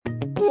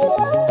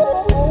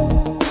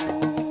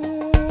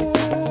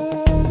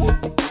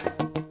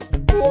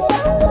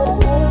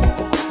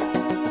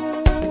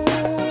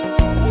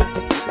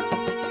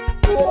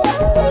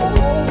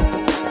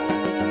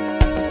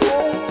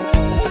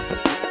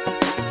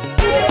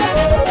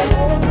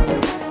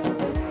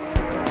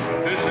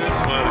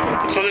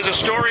a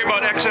story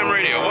about XM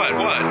Radio. What?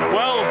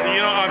 Well,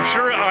 I'm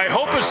sure, I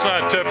hope it's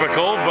not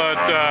typical, but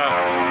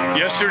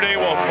yesterday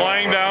while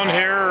flying down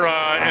here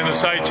in a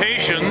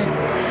Citation,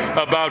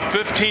 about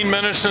 15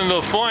 minutes into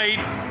the flight,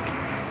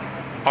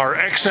 our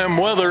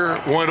XM weather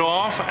went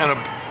off and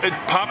it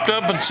popped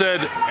up and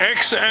said,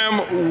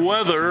 XM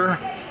weather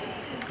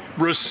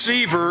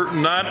receiver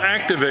not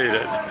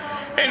activated.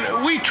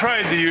 And we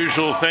tried the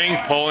usual thing,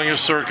 pulling a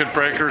circuit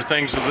breaker,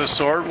 things of this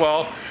sort.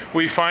 Well,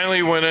 we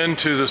finally went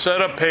into the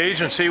setup page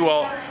and see,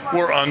 well,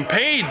 we're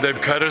unpaid. They've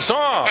cut us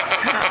off.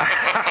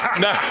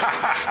 now,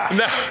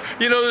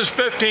 there's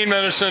 15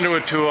 minutes into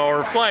a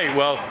 2-hour flight.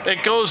 Well,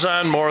 it goes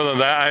on more than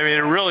that. I mean,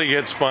 it really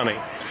gets funny.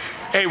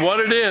 Hey, what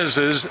it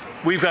is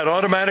we've got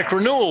automatic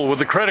renewal with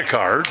the credit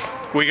card.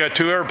 We got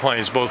 2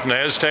 airplanes, both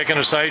Nasdaq and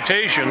a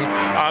Citation,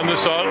 on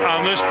this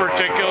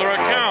particular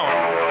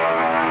account.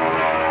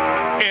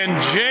 In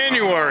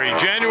January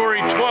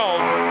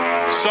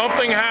 12th,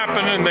 something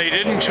happened and they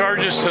didn't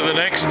charge us to the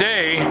next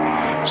day.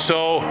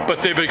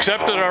 But they've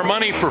accepted our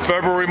money for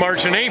February,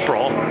 March, and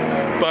April.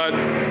 But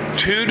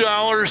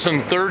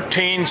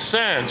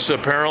 $2.13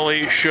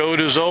 apparently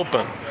showed as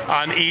open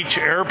on each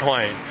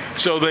airplane.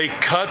 So they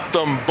cut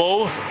them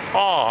both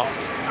off.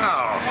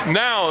 Oh.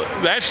 Now,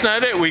 that's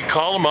not it. We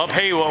call them up.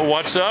 Hey, well,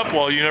 what's up?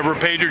 Well, you never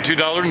paid your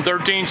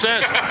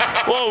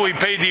 $2.13. Well, we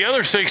paid the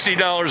other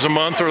 $60 a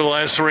month for the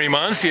last 3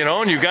 months,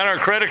 and you got our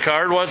credit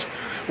card.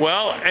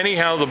 Well,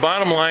 anyhow, the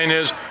bottom line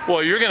is,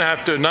 well, you're going to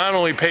have to not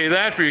only pay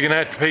that, but you're going to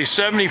have to pay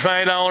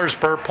 $75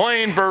 per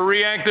plane for a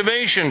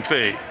reactivation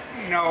fee.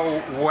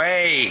 No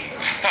way.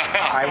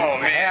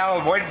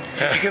 Hal,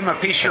 did you give them a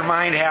piece of your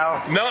mind,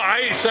 Hal? No,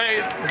 I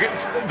say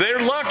they're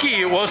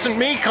lucky it wasn't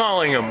me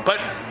calling them. But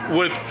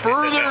with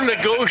further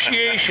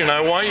negotiation,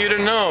 I want you to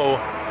know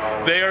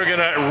they are going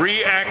to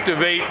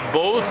reactivate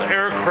both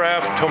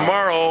aircraft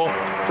tomorrow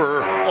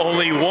for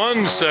only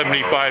one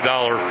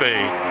 $75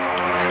 fee.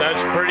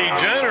 That's pretty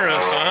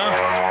generous, huh?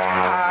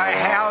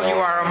 Hal, you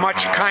are a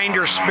much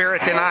kinder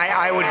spirit than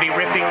I would be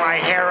ripping my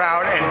hair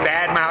out and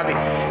bad-mouthing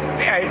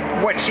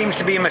what seems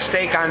to be a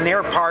mistake on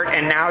their part,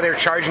 and now they're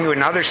charging you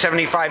another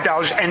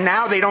 $75, and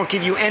now they don't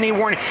give you any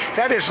warning.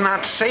 That is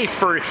not safe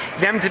for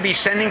them to be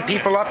sending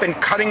people up and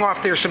cutting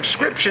off their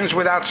subscriptions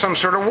without some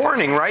sort of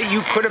warning, right?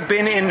 You could have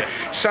been in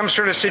some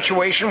sort of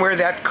situation where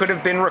that could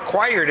have been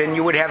required, and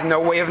you would have no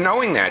way of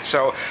knowing that.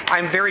 So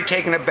I'm very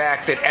taken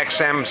aback that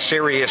XM,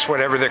 Sirius,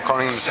 whatever they're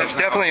calling themselves.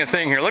 That's definitely a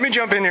thing here. Let me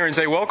jump in here and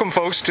say welcome,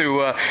 folks,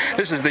 to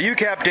this is the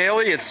UCAP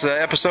Daily. It's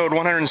episode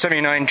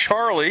 179,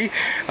 Charlie.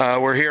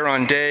 We're here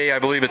on day, I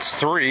believe it's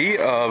 3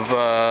 of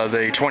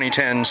the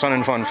 2010 Sun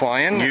and Fun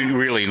Fly-In. You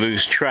really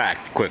lose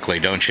track quickly,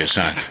 don't you,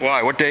 son?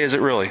 Why? What day is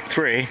it really?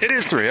 3. It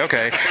is 3,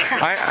 okay.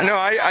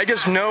 I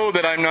just know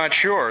that I'm not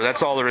sure.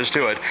 That's all there is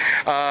to it.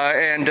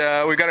 And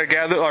we've got to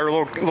gather our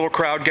little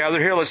crowd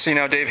gathered here. Let's see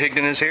now. Dave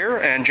Higdon is here,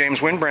 and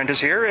James Winbrandt is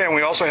here, and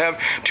we also have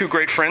 2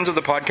 great friends of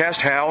the podcast,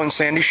 Hal and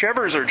Sandy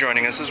Shevers, are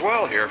joining us as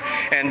well here.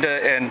 And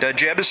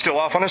Jeb is still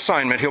off on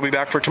assignment. He'll be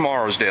back for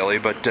tomorrow's daily,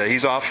 but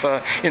he's off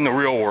in the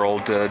real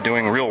world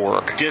doing real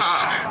work. Just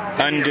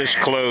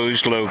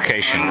undisclosed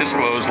location.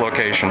 Undisclosed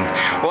location.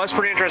 Well, that's a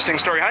pretty interesting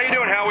story. How you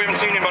doing, Hal? We haven't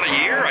seen you in about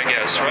a year, I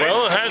guess, right?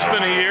 Well, it has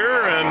been a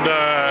year, and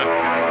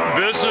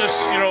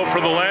business, for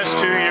the last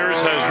 2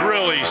 years has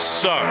really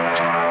sucked.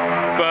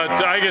 But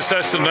I guess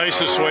that's the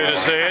nicest way to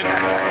say it.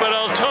 But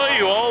I'll tell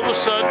you, all of a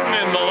sudden,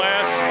 in the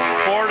last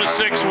 4 to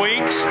 6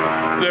 weeks,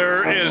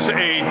 there is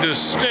a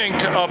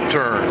distinct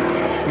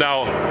upturn.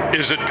 Now,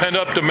 is it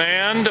pent-up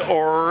demand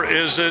or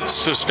is it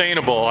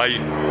sustainable?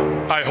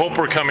 I hope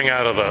we're coming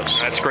out of this.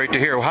 That's great to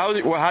hear. How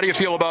do you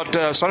feel about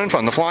Sun and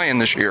Fun, the fly-in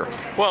this year?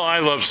 Well, I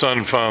love Sun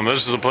and Fun.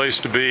 This is the place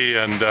to be,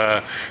 and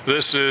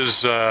this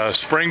is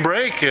spring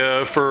break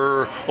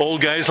for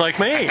old guys like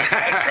me. That's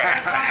right.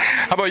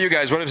 How about you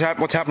guys? What's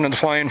happened at the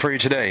fly-in for you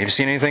today? Have you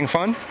seen anything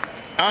fun?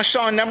 I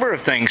saw a number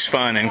of things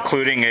fun,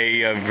 including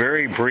a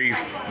very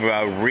brief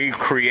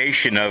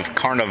recreation of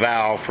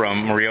Carnaval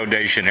from Rio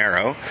de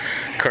Janeiro,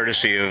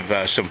 courtesy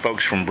of some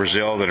folks from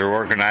Brazil that are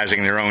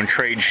organizing their own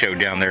trade show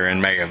down there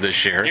in May of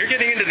this year. You're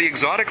getting into the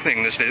exotic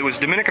thing this day. It was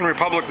Dominican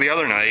Republic the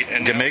other night.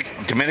 And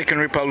Dominican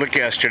Republic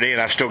yesterday,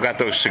 and I've still got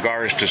those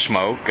cigars to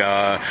smoke.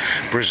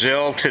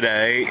 Brazil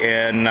today,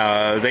 and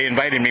they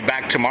invited me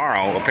back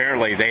tomorrow.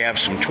 Apparently, they have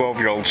some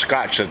 12-year-old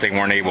scotch that they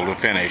weren't able to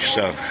finish.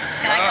 So.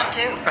 I got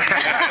too.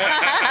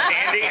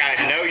 Sandy,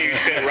 I know you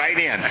fit right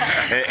in,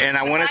 and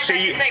I want to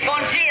see you. Say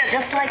bon dia,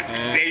 just like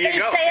there you they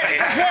go. say it in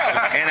Brazil.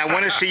 And I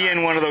want to see you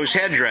in one of those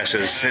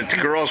headdresses that the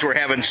girls were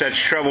having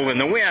such trouble in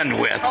the wind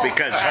with,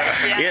 because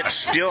it's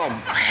still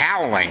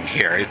howling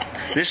here.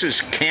 This is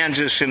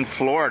Kansas and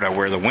Florida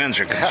where the winds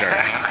are concerned.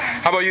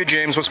 How about you,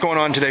 James? What's going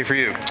on today for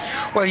you?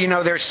 Well,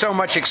 there's so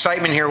much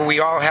excitement here.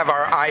 We all have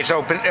our eyes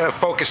open,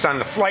 focused on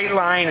the flight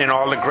line and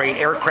all the great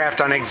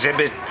aircraft on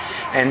exhibit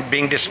and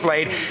being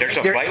displayed. There's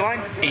a flight line?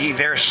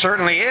 There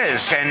certainly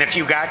is. And if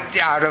you got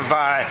out of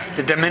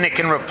the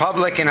Dominican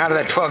Republic and out of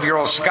that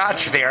 12-year-old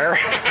Scotch there.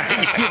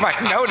 You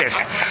might notice.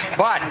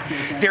 But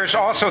there's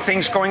also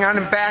things going on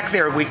in back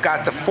there. We've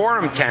got the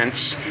forum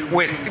tents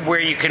where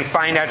you can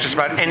find out just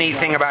about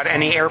anything about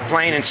any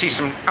airplane and see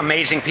some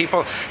amazing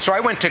people. So I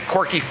went to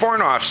Corky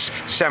Fornoff's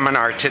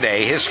seminar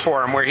today, his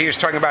forum, where he was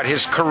talking about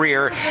his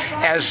career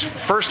as,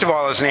 first of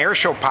all, as an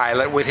airshow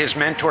pilot with his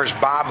mentors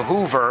Bob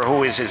Hoover,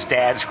 who is his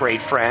dad's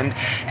great friend,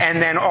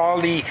 and then all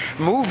the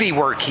movie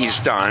work he's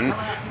done,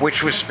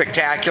 which was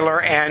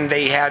spectacular, and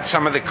they had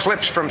some of the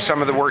clips from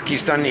some of the work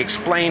he's done. He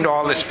explained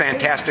all this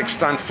fantastic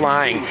stunt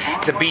flying,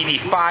 the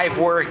BD-5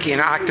 work in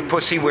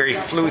Octopussy, where he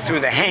flew through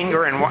the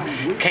hangar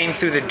and came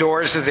through the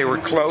doors that they were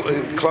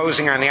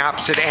closing on the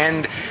opposite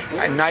end,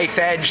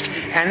 knife-edged,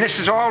 and this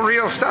is all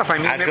real stuff. I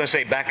mean, I was going to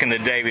say, back in the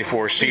day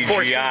before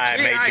CGI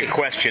made you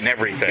question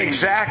everything.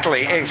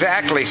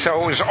 Exactly.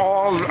 So it was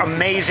all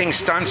amazing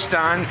stunts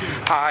done,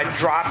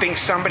 dropping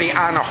somebody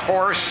on a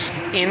horse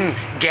in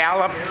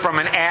gallop from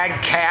an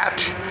ag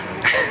cat.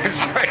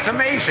 It's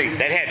amazing.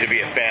 That had to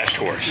be a fast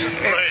horse.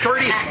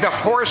 The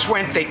horse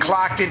they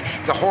clocked it.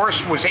 The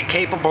horse was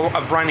capable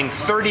of running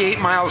 38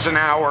 miles an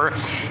hour.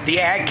 The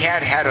ag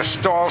cat had a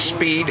stall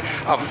speed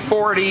of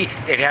 40.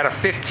 It had a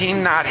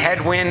 15-knot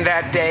headwind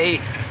that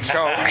day.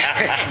 So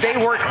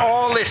they worked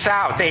all this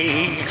out.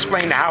 They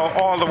explained how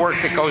all the work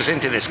that goes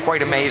into this.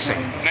 Quite amazing.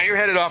 Now you're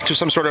headed off to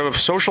some sort of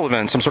social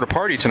event, some sort of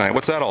party tonight.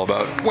 What's that all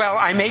about? Well,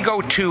 I may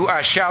go to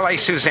Chalet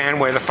Suzanne,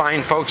 where the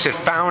fine folks at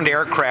Found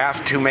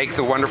Aircraft, who make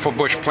the wonderful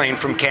Bush plane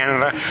from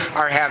Canada,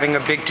 are having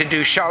a big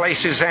to-do. Chalet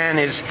Suzanne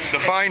is... The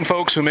fine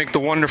folks who make the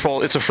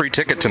wonderful... It's a free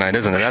ticket tonight,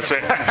 isn't it? That's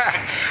it.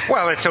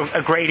 Well, it's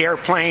a great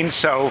airplane,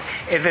 so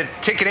the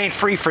ticket ain't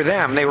free for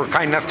them. They were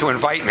kind enough to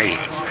invite me.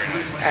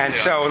 And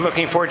so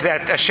looking forward to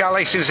that.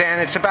 Chalet Suzanne,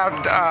 it's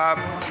about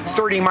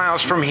 30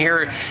 miles from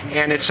here,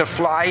 and it's a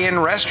fly-in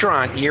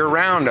restaurant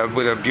year-round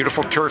with a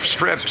beautiful turf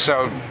strip,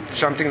 so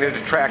something that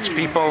attracts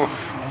people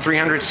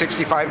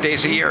 365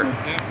 days a year.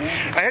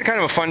 I had kind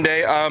of a fun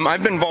day.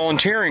 I've been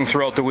volunteering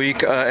throughout the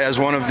week as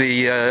one of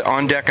the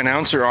on-deck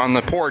on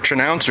the porch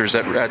announcers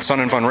at Sun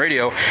and Fun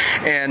Radio,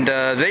 and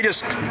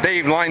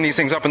they line these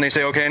things up and they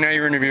say, okay, now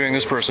you're interviewing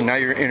this person, now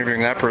you're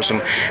interviewing that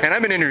person, and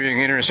I've been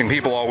interviewing interesting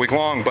people all week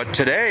long, but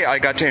today I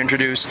got to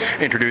interview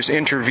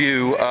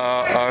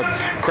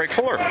Craig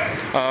Fuller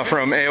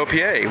from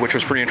AOPA, which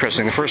was pretty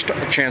interesting. The first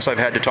chance I've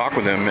had to talk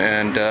with him,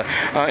 and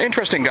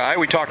interesting guy.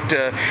 We talked.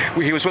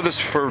 He was with us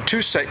for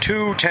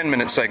two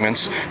 10-minute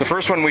segments. The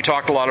first one we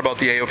talked a lot about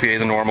the AOPA,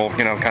 the normal,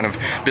 kind of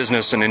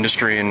business and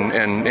industry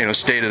and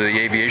state of the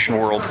aviation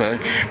world.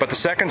 But the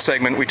second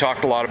segment we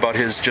talked a lot about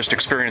his just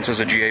experience as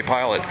a GA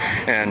pilot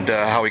and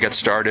how he got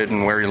started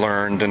and where he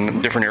learned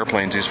and different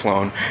airplanes he's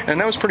flown. And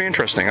that was pretty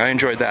interesting. I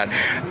enjoyed that.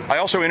 I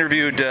also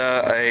interviewed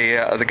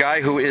the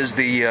guy who is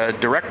the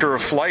director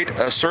of flight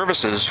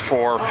services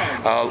for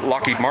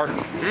Lockheed Martin,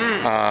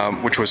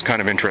 which was kind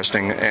of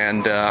interesting.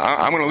 And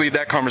I'm going to leave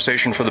that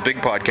conversation for the big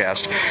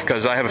podcast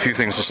because I have a few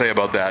things to say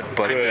about that.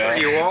 But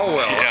you all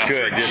will. Yeah.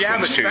 Good. This Jeb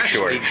one's too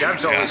short.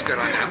 Jeb's always good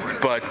on that one.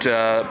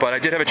 But I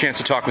did have a chance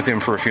to talk with him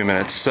for a few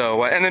minutes.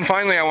 So, and then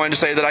finally, I wanted to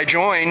say that I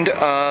joined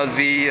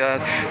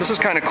this is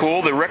kind of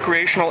cool, the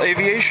Recreational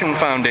Aviation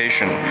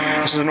Foundation.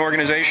 This is an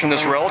organization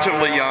that's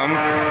relatively young.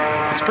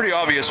 It's pretty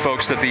obvious,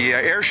 folks, that the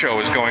air show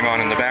is going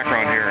on in the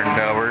background here,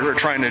 and we're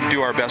trying to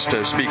do our best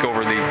to speak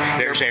over the.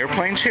 There's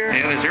airplanes here?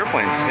 Yeah, there's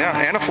airplanes. Yeah,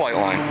 and a flight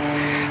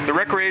line. The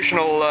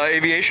Recreational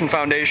Aviation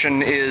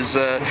Foundation is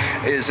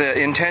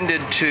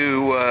intended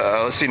to,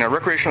 let's see now,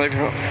 Recreational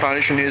Aviation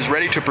Foundation is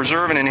ready to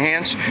preserve and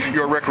enhance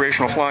your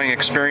recreational flying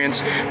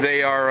experience.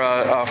 They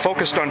are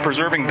focused on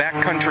preserving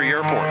backcountry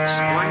airports.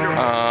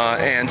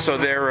 And so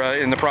they're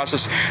in the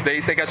process.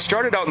 They got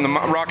started out in the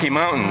Rocky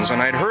Mountains,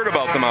 and I'd heard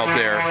about them out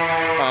there,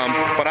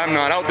 but I'm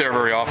not out there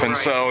very often,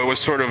 so it was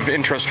sort of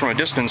interest from a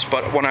distance.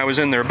 But when I was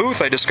in their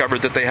booth, I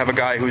discovered that they have a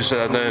guy who's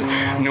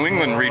the New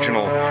England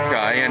regional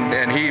guy,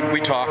 and we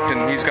talked,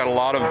 and he's got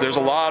there's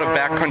a lot of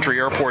backcountry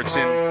airports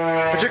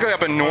particularly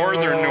up in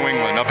northern New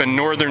England, up in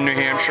northern New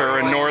Hampshire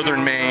and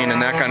northern Maine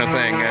and that kind of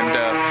thing,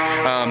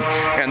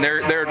 and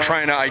they're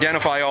trying to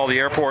identify all the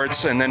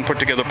airports and then put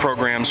together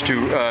programs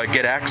to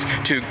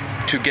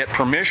get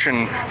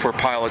permission for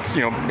pilots,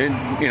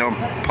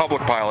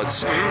 public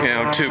pilots,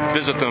 to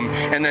visit them,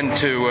 and then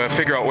to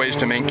figure out ways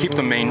to keep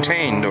them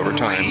maintained over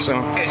time.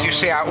 So, as you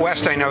say, out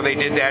west, I know they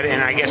did that,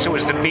 and I guess it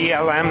was the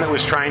BLM that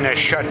was trying to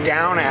shut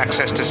down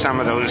access to some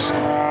of those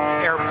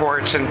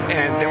airports, and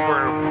that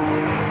were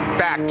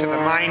back to the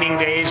mining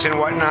days and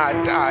whatnot,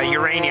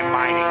 uranium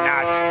mining,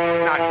 not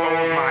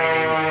gold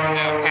mining.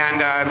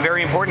 And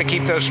very important to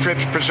keep those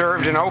strips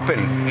preserved and open.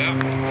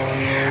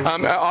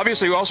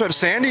 Obviously, we also have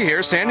Sandy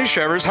here. Sandy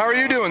Shevers, how are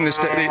you doing this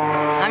day?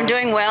 I'm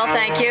doing well,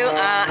 thank you.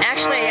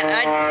 Actually,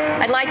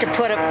 I'd like to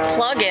put a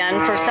plug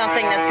in for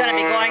something that's going to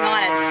be going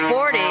on at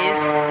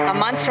Sporty's a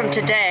month from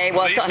today.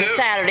 Well, it's on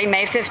Saturday,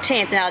 May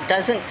 15th. Now,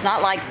 it's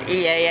not like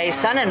EAA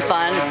Sun and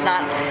Fun. It's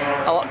not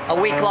a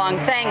week-long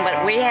thing,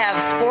 but we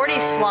have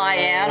Sporty's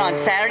fly-in on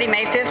Saturday,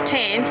 May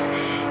 15th,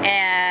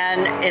 and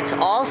And it's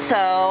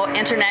also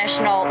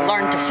International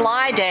Learn to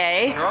Fly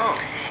Day.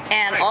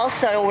 And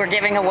also, we're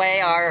giving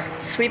away our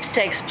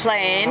sweepstakes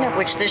plane,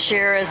 which this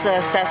year is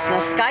a Cessna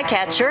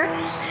Skycatcher.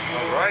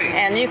 Right.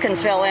 And you can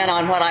fill in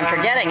on what I'm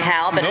forgetting,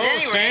 Hal. But No, at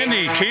any rate,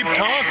 Sandy, keep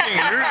talking.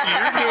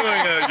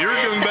 You're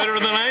doing better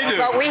than I do.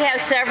 but we have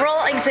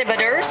several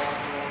exhibitors.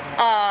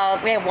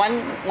 We have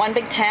one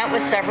big tent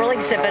with several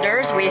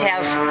exhibitors. We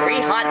have free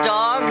hot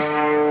dogs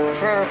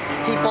for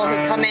people who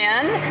come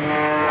in.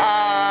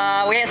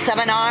 We have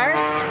seminars.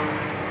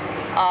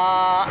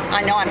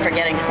 I know I'm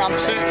forgetting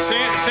something.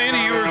 Sandy,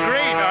 you were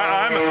great.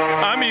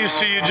 I'm used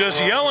to you just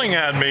yelling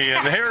at me,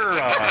 and here,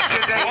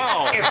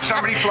 wow. If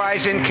somebody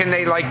flies in, can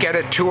they get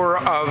a tour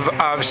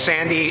of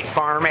Sandy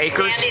Farm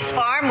Acres? Sandy's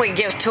Farm. We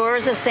give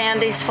tours of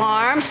Sandy's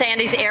Farm,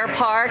 Sandy's Air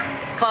Park.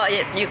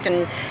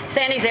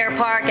 Sandy's Air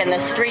Park, and the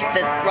street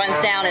that runs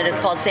down it is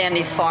called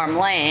Sandy's Farm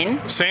Lane.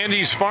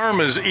 Sandy's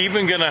Farm is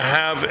even going to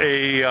have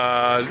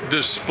a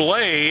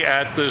display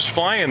at this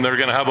fly-in. They're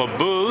going to have a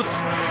booth,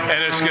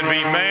 and it's going to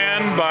be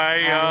manned by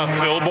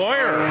Phil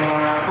Boyer.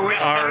 Who is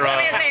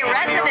a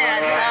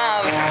resident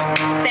of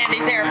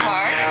Sandy's Air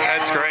Park.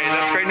 That's great.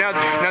 That's great. Now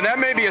that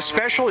may be a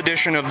special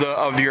edition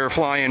of your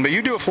fly-in, but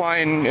you do a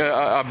fly-in,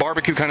 a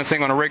barbecue kind of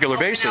thing on a regular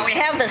basis. Now we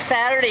have the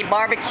Saturday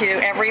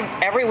barbecue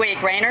every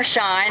week, rain or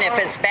shine. If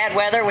it's bad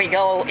weather, we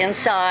go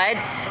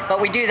inside, but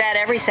we do that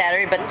every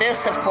Saturday. But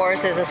this, of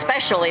course, is a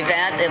special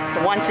event. It's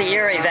a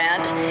once-a-year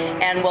event,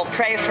 and we'll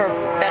pray for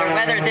better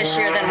weather this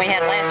year than we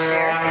had last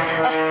year.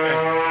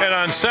 And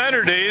on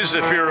Saturdays,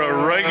 if you're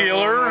a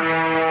regular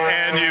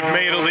and you've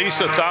made at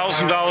least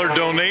 $1,000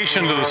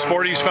 donation to the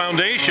Sporties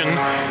Foundation,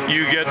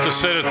 you get to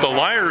sit at the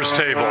Liars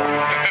table.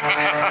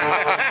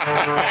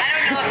 I don't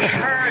know if you've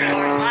heard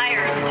our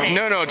Liars table.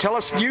 No, tell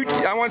us.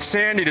 I want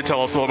Sandy to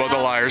tell us a little about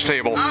the Liars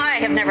table. I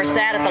have never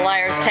sat at the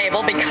Liars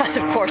table because,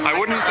 of course, I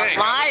wouldn't think. a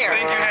liar. I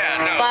wouldn't think you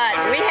had, no.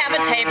 But we have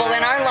a table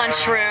in our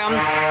lunchroom,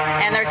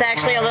 and there's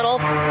actually a little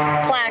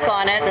plaque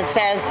on it that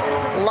says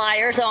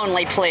 "Liars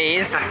only,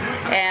 please."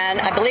 And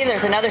I believe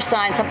there's another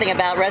sign, something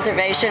about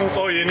reservations.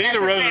 Oh, you need a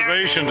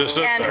reservation to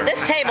sit And there.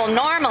 this table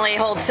normally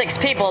holds 6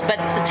 people, but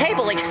the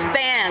table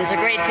expands a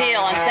great deal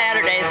on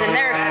Saturdays, and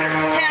there's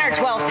 10 or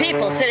 12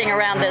 people sitting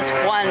around this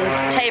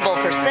one table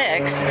for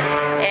 6.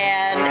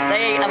 And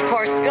they, of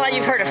course,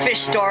 you've heard of fish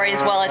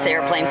stories. Well, it's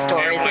airplane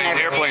stories.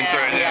 Airplane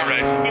stories, yeah,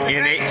 right. It's a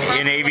very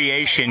In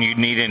aviation, you'd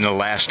need an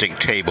elastic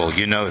table.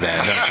 You know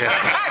that, don't you?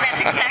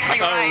 That's exactly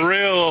right. A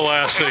real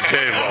elastic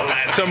table.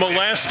 Some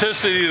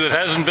elasticity that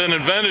hasn't been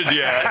invented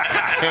yet.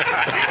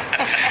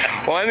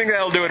 Well, I think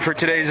that'll do it for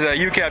today's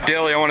UCAP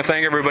Daily. I want to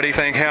thank everybody.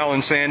 Thank Hal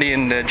and Sandy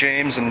and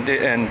James and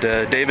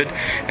David.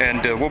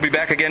 And we'll be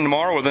back again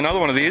tomorrow with another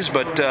one of these.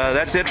 But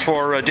that's it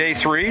for day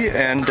 3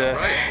 and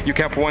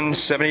UCAP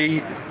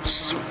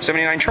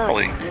 179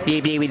 Charlie.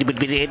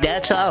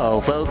 That's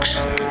all, folks.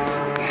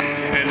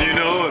 And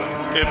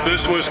if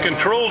this was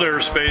controlled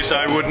airspace,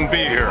 I wouldn't be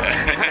here.